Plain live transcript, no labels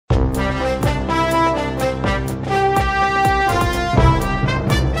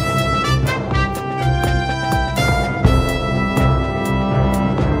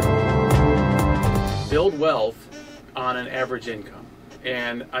an average income.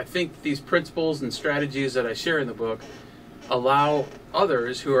 And I think these principles and strategies that I share in the book allow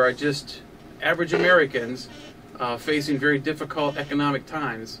others who are just average Americans facing very difficult economic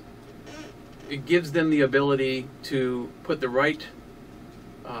times. It gives them the ability to put the right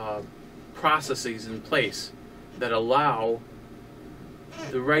processes in place that allow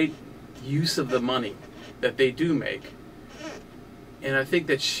the right use of the money that they do make. And I think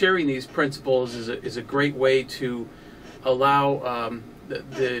that sharing these principles is a great way to allow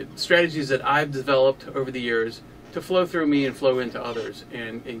the strategies that I've developed over the years to flow through me and flow into others,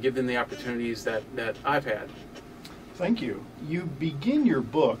 and give them the opportunities that I've had. Thank you. You begin your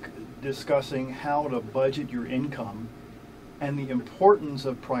book discussing how to budget your income and the importance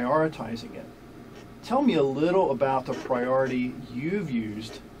of prioritizing it. Tell me a little about the priority you've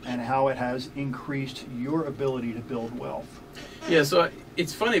used and how it has increased your ability to build wealth. Yeah, so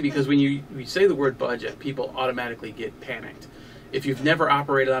it's funny because when you say the word budget, people automatically get panicked. If you've never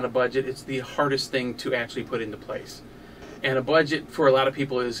operated on a budget, it's the hardest thing to actually put into place. And a budget for a lot of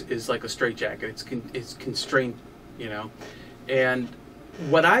people is like a straitjacket. It's constrained, you know. And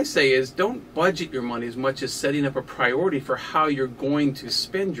what I say is, don't budget your money as much as setting up a priority for how you're going to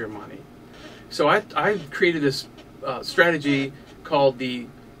spend your money. So I created this strategy called the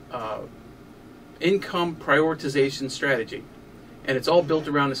income prioritization strategy. And it's all built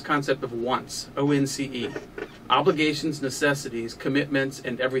around this concept of wants, O-N-C-E. Obligations, necessities, commitments,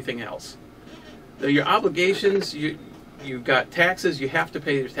 and everything else. Now, your obligations, you've got taxes, you have to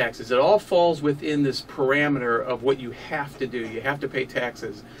pay your taxes. It all falls within this parameter of what you have to do. You have to pay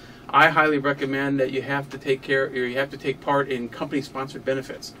taxes. I highly recommend that you have to take care, or you have to take part in company-sponsored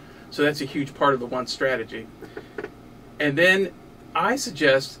benefits. So that's a huge part of the want strategy. And then I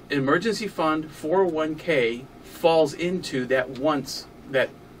suggest an emergency fund, 401k, falls into that wants, that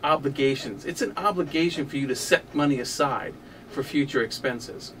obligations. It's an obligation for you to set money aside for future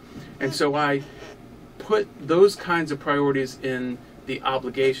expenses. And so I put those kinds of priorities in the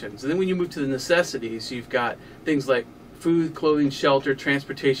obligations. And then when you move to the necessities, you've got things like food, clothing, shelter,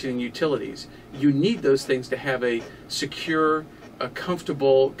 transportation, and utilities. You need those things to have a secure, a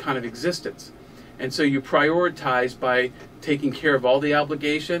comfortable kind of existence. And so you prioritize by taking care of all the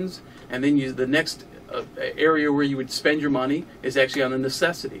obligations, and then the next area where you would spend your money is actually on the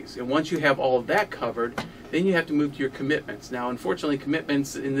necessities. And once you have all of that covered, then you have to move to your commitments. Now, unfortunately,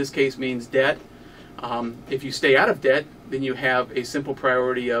 commitments in this case means debt. If you stay out of debt, then you have a simple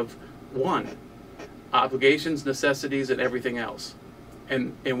priority of one, obligations, necessities, and everything else.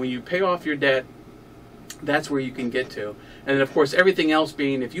 And when you pay off your debt, that's where you can get to. And then, of course, everything else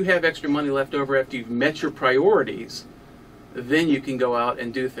being, if you have extra money left over after you've met your priorities, then you can go out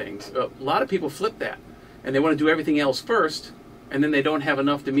and do things. A lot of people flip that, and they want to do everything else first, and then they don't have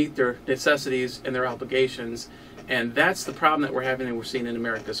enough to meet their necessities and their obligations, and that's the problem that we're having and we're seeing in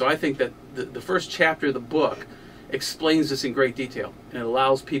America. So I think that the first chapter of the book explains this in great detail, and it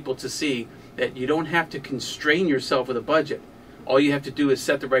allows people to see that you don't have to constrain yourself with a budget. All you have to do is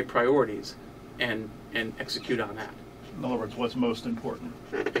set the right priorities and execute on that. In other words, what's most important.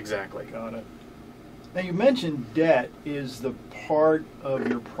 Exactly. Got it. Now, you mentioned debt is the part of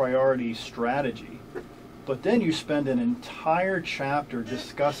your priority strategy, but then you spend an entire chapter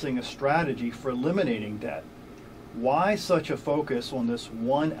discussing a strategy for eliminating debt. Why such a focus on this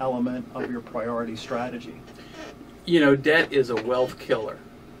one element of your priority strategy? You know, debt is a wealth killer.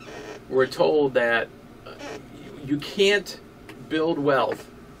 We're told that you can't build wealth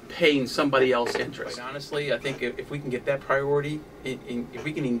paying somebody else interest. Quite honestly, I think if we can get that priority, if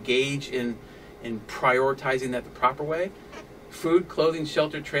we can engage in prioritizing that the proper way, food, clothing,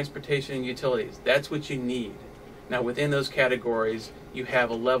 shelter, transportation, and utilities, that's what you need. Now, within those categories, you have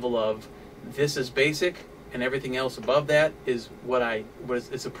a level of this is basic, and everything else above that is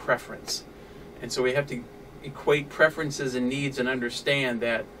is a preference. And so we have to equate preferences and needs and understand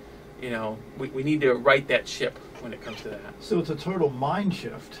that, you know, we need to right that ship when it comes to that. So it's a total mind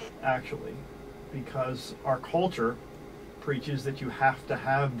shift, actually, because our culture preaches that you have to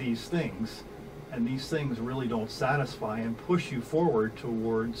have these things, and these things really don't satisfy and push you forward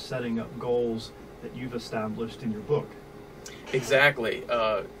towards setting up goals that you've established in your book. Exactly.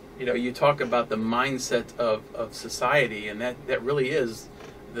 You know, you talk about the mindset of society, and that really is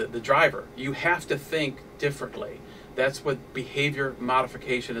the driver. You have to think differently. That's what behavior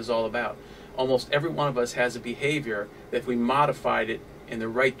modification is all about. Almost every one of us has a behavior that if we modified it in the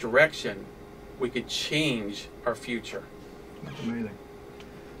right direction, we could change our future. That's amazing.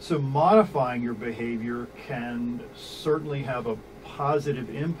 So modifying your behavior can certainly have a positive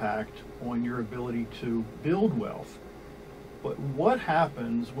impact on your ability to build wealth. But what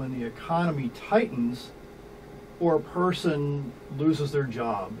happens when the economy tightens or a person loses their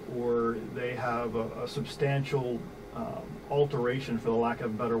job, or they have a substantial alteration, for the lack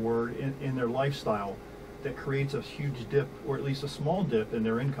of a better word, in their lifestyle that creates a huge dip, or at least a small dip in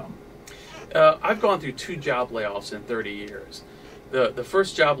their income? I've gone through 2 job layoffs in 30 years. The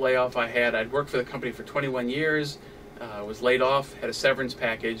first job layoff I had, I'd worked for the company for 21 years, was laid off, had a severance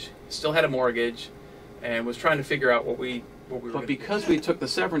package, still had a mortgage, and was trying to figure out what we were. But because we took the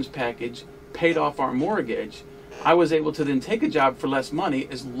severance package, paid off our mortgage, I was able to then take a job for less money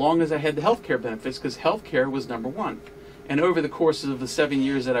as long as I had the health care benefits, because health care was number one. And over the course of the 7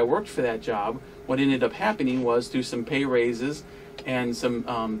 years that I worked for that job, what ended up happening was, through some pay raises and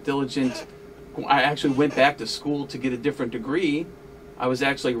some diligent, I actually went back to school to get a different degree. I was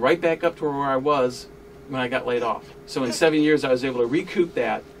actually right back up to where I was when I got laid off. So in 7 years, I was able to recoup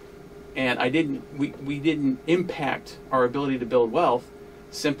that, and we didn't impact our ability to build wealth,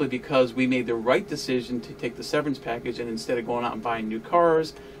 simply because we made the right decision to take the severance package, and instead of going out and buying new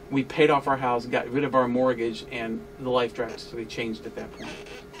cars, we paid off our house, got rid of our mortgage, and the life drastically changed at that point.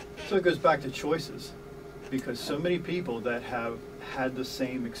 So it goes back to choices, because so many people that have had the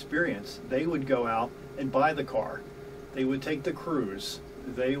same experience, they would go out and buy the car, they would take the cruise,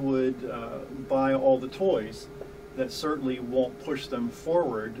 they would buy all the toys that certainly won't push them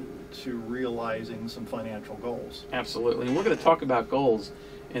forward to realizing some financial goals. Absolutely, and we're going to talk about goals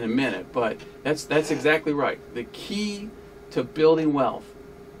in a minute, but that's exactly right. The key to building wealth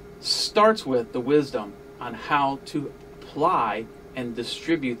starts with the wisdom on how to apply and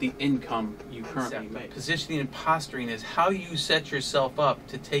distribute the income you currently make. Positioning and posturing is how you set yourself up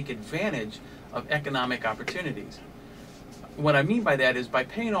to take advantage of economic opportunities. What I mean by that is, by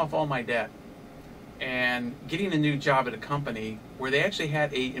paying off all my debt and getting a new job at a company where they actually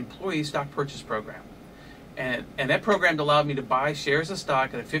had a employee stock purchase program. And that program allowed me to buy shares of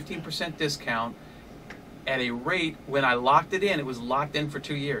stock at a 15% discount at a rate, when I locked it in, it was locked in for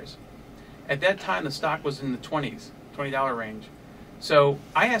 2 years. At that time, the stock was in the $20 range. So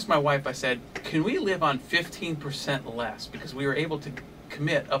I asked my wife, I said, can we live on 15% less? Because we were able to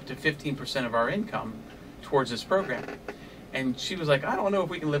commit up to 15% of our income towards this program. And she was like, I don't know if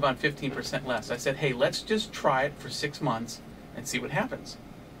we can live on 15% less. I said, hey, let's just try it for 6 months and see what happens.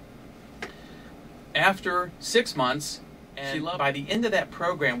 After 6 months, and by the end of that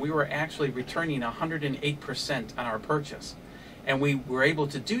program, we were actually returning 108% on our purchase. And we were able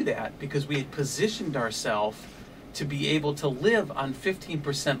to do that because we had positioned ourselves to be able to live on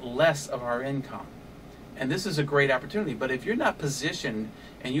 15% less of our income. And this is a great opportunity. But if you're not positioned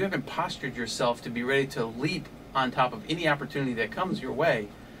and you haven't postured yourself to be ready to leap on top of any opportunity that comes your way,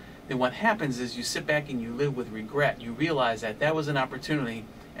 then what happens is you sit back and you live with regret. You realize that that was an opportunity,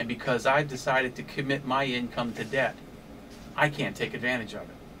 and because I decided to commit my income to debt, I can't take advantage of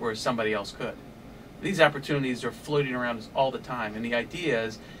it, whereas somebody else could. These opportunities are floating around us all the time, and the idea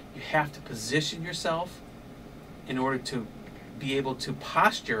is you have to position yourself in order to be able to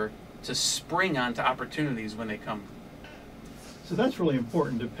posture to spring onto opportunities when they come. So that's really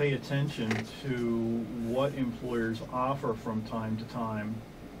important, to pay attention to what employers offer from time to time,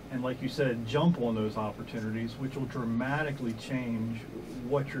 and like you said, jump on those opportunities, which will dramatically change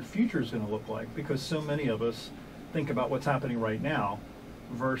what your future is going to look like, because so many of us think about what's happening right now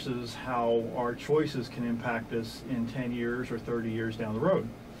versus how our choices can impact us in 10 years or 30 years down the road.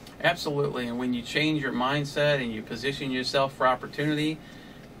 Absolutely, and when you change your mindset and you position yourself for opportunity,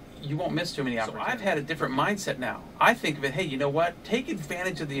 you won't miss too many opportunities. So I've had a different mindset now. I think of it, hey, you know what? Take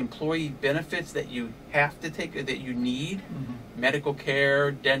advantage of the employee benefits that you have to take, that you need. Mm-hmm. Medical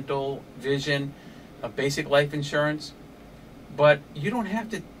care, dental, vision, basic life insurance. But you don't have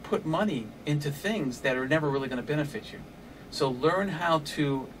to put money into things that are never really going to benefit you. So learn how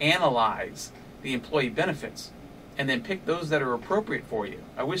to analyze the employee benefits and then pick those that are appropriate for you.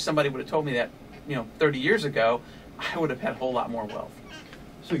 I wish somebody would have told me that, 30 years ago. I would have had a whole lot more wealth.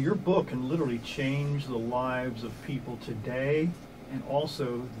 So your book can literally change the lives of people today, and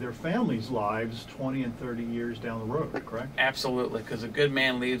also their families' lives 20 and 30 years down the road, correct? Absolutely, because a good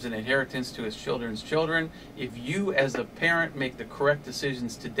man leaves an inheritance to his children's children. If you as a parent make the correct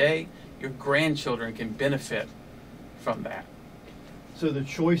decisions today, your grandchildren can benefit from that. So the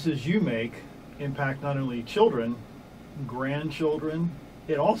choices you make impact not only children, grandchildren,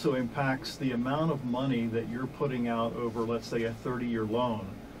 it also impacts the amount of money that you're putting out over, let's say, a 30-year loan,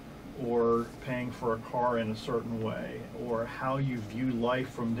 or paying for a car in a certain way, or how you view life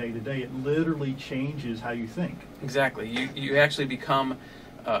from day to day. It literally changes how you think. Exactly. You actually become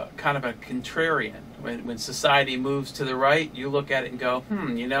kind of a contrarian. When society moves to the right, you look at it and go,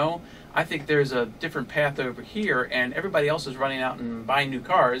 I think there's a different path over here, and everybody else is running out and buying new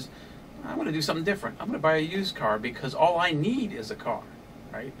cars. I'm going to do something different. I'm going to buy a used car because all I need is a car,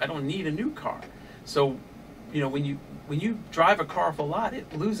 right? I don't need a new car. So, when you drive a car off a lot,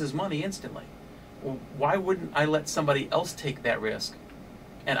 it loses money instantly. Well, why wouldn't I let somebody else take that risk,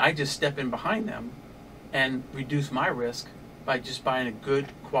 and I just step in behind them and reduce my risk by just buying a good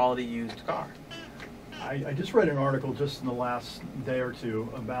quality used car? I just read an article just in the last day or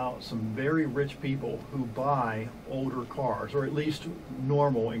two about some very rich people who buy older cars, or at least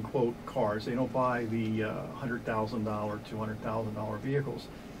normal, in quote, cars. They don't buy the $100,000, $200,000 vehicles.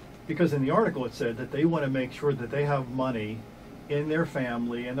 Because in the article it said that they want to make sure that they have money in their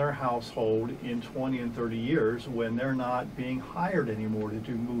family, in their household in 20 and 30 years when they're not being hired anymore to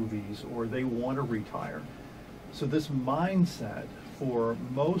do movies or they want to retire. So this mindset for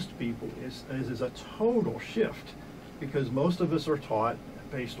most people is a total shift, because most of us are taught,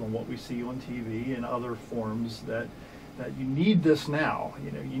 based on what we see on TV and other forms, that you need this now.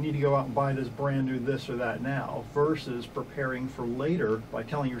 You need to go out and buy this brand new this or that now, versus preparing for later by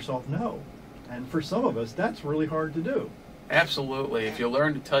telling yourself no. And for some of us, that's really hard to do. Absolutely. If you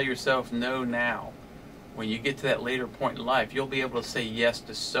learn to tell yourself no now, when you get to that later point in life, you'll be able to say yes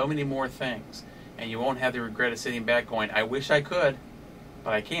to so many more things, and you won't have the regret of sitting back going, I wish I could,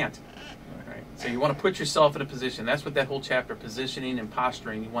 but I can't. Right? So you want to put yourself in a position. That's what that whole chapter, positioning and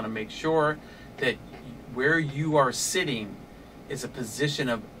posturing, you want to make sure that where you are sitting is a position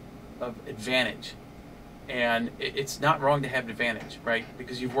of advantage. And it's not wrong to have an advantage, right?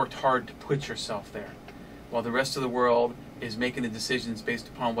 Because you've worked hard to put yourself there, while the rest of the world is making the decisions based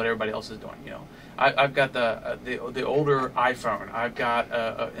upon what everybody else is doing. I've got the older iPhone. I've got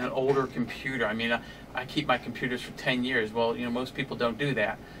an older computer. I mean, I keep my computers for 10 years. Well, most people don't do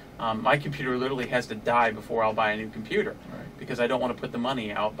that. My computer literally has to die before I'll buy a new computer, right? Because I don't want to put the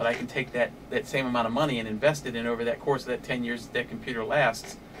money out, but I can take that same amount of money and invest it in over that course of that 10 years that computer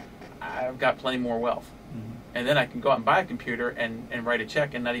lasts. I've got plenty more wealth. Mm-hmm. And then I can go out and buy a computer and write a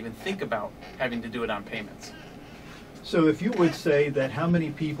check and not even think about having to do it on payments. So if you would say that how many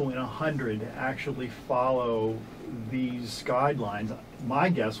people in 100 actually follow these guidelines, my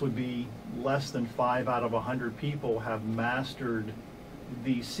guess would be less than 5 out of 100 people have mastered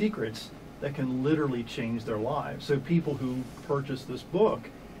these secrets that can literally change their lives. So people who purchase this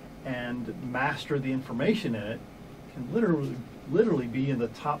book and master the information in it can literally be in the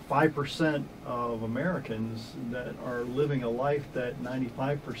top 5% of Americans that are living a life that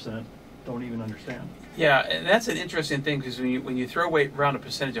 95% don't even understand. Yeah, and that's an interesting thing, because when you throw around a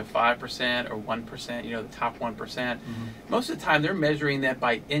percentage of 5% or 1%, the top 1%, mm-hmm. most of the time they're measuring that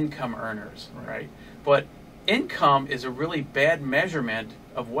by income earners, right? But income is a really bad measurement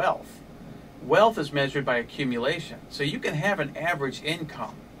of wealth. Wealth is measured by accumulation. So you can have an average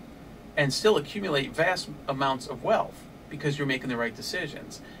income and still accumulate vast amounts of wealth because you're making the right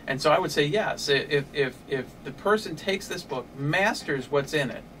decisions. And so I would say yes, if the person takes this book, masters what's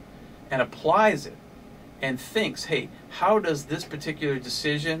in it, and applies it, and thinks, hey, how does this particular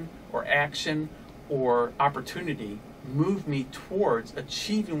decision or action or opportunity move me towards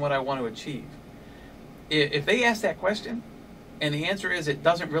achieving what I want to achieve? If they ask that question, and the answer is it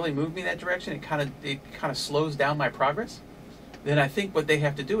doesn't really move me that direction, it kind of slows down my progress, then I think what they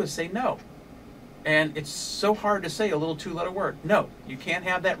have to do is say no. And it's so hard to say a little two-letter word. No, you can't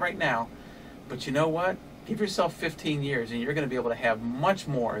have that right now. But you know what? Give yourself 15 years and you're going to be able to have much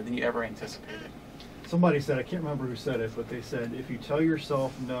more than you ever anticipated. Somebody said, I can't remember who said it, but they said, if you tell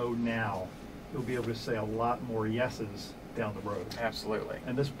yourself no now, you'll be able to say a lot more yeses down the road. Absolutely.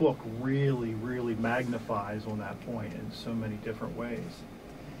 And this book really, really magnifies on that point in so many different ways.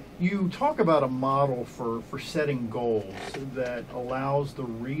 You talk about a model for setting goals that allows the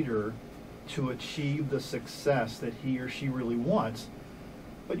reader to achieve the success that he or she really wants.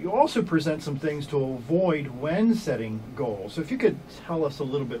 But you also present some things to avoid when setting goals. So if you could tell us a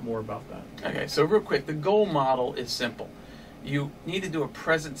little bit more about that. Okay, so real quick, the goal model is simple. You need to do a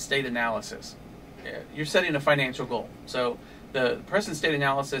present state analysis. You're setting a financial goal. So the present state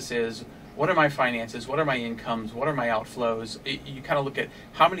analysis is, what are my finances? What are my incomes? What are my outflows? You kind of look at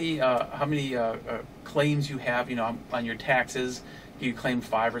how many claims you have, on your taxes. Do you claim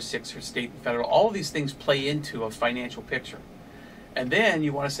 5 or 6 for state and federal? All of these things play into a financial picture. And then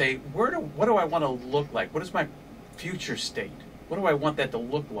you want to say, what do I want to look like? What is my future state? What do I want that to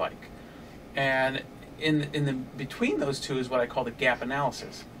look like? And between those two is what I call the gap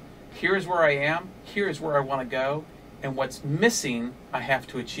analysis. Here is where I am. Here is where I want to go. And what's missing, I have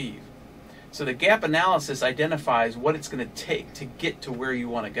to achieve. So the gap analysis identifies what it's going to take to get to where you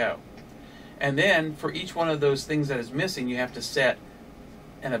want to go. And then for each one of those things that is missing, you have to set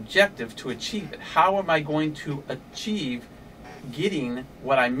an objective to achieve it. How am I going to achieve getting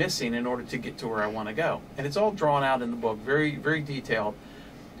what I'm missing in order to get to where I want to go. And it's all drawn out in the book, very, very detailed.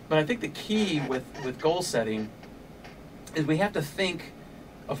 But I think the key with goal setting is we have to think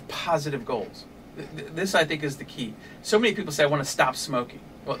of positive goals. This, I think, is the key. So many people say, I want to stop smoking.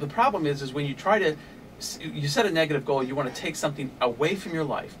 Well, the problem is when you try to, you set a negative goal, you want to take something away from your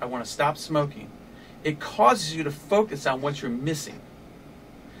life. I want to stop smoking. It causes you to focus on what you're missing.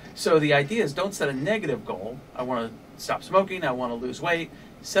 So the idea is, don't set a negative goal. I want to stop smoking. I want to lose weight.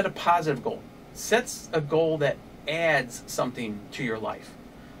 Set a positive goal. Set a goal that adds something to your life.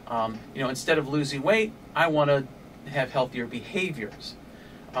 Instead of losing weight, I want to have healthier behaviors.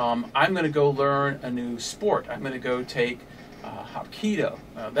 I'm going to go learn a new sport. I'm going to go take Hapkido.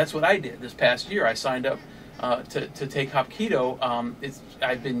 That's what I did this past year. I signed up to take Hapkido.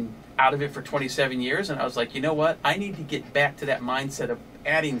 I've been out of it for 27 years, and I was like, you know what? I need to get back to that mindset of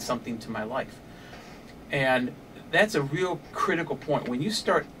adding something to my life. And that's a real critical point. When you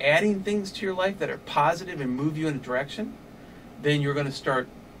start adding things to your life that are positive and move you in a direction, then you're going to start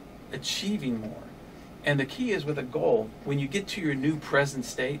achieving more. And the key is with a goal, when you get to your new present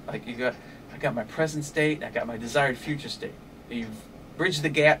state, like I got my present state, I got my desired future state. You've bridged the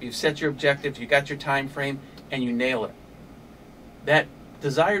gap, you've set your objectives, you got your time frame, and you nail it. That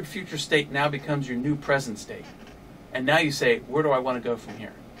desired future state now becomes your new present state. And now you say, where do I want to go from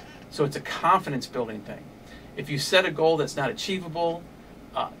here? So it's a confidence building thing. If you set a goal that's not achievable,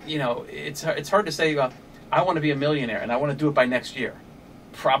 it's hard to say, I want to be a millionaire and I want to do it by next year.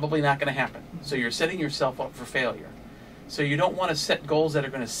 Probably not going to happen. So you're setting yourself up for failure. So you don't want to set goals that are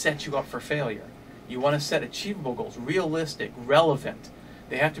going to set you up for failure. You want to set achievable goals, realistic, relevant.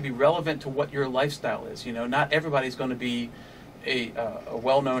 They have to be relevant to what your lifestyle is. Not everybody's going to be a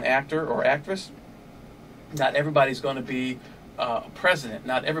well-known actor or actress. Not everybody's going to be a president.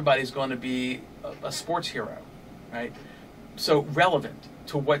 Not everybody's going to be a sports hero, right? So relevant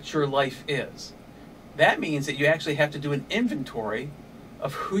to what your life is. That means that you actually have to do an inventory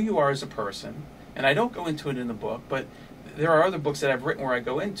of who you are as a person. And I don't go into it in the book, but there are other books that I've written where I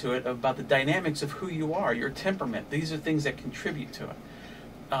go into it about the dynamics of who you are, your temperament. These are things that contribute to it.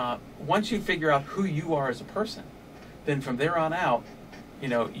 Once you figure out who you are as a person, then from there on out,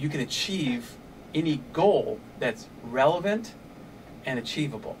 you can achieve any goal that's relevant and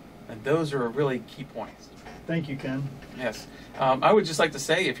achievable. And those are really key points. Thank you, Ken. Yes. I would just like to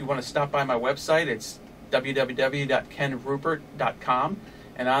say, if you want to stop by my website, it's www.kenrupert.com.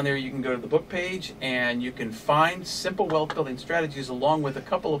 And on there you can go to the book page and you can find simple wealth building strategies along with a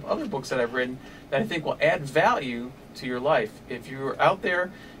couple of other books that I've written that I think will add value to your life. If you're out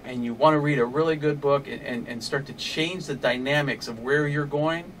there and you want to read a really good book and start to change the dynamics of where you're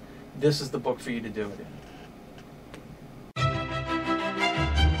going, this is the book for you to do it in.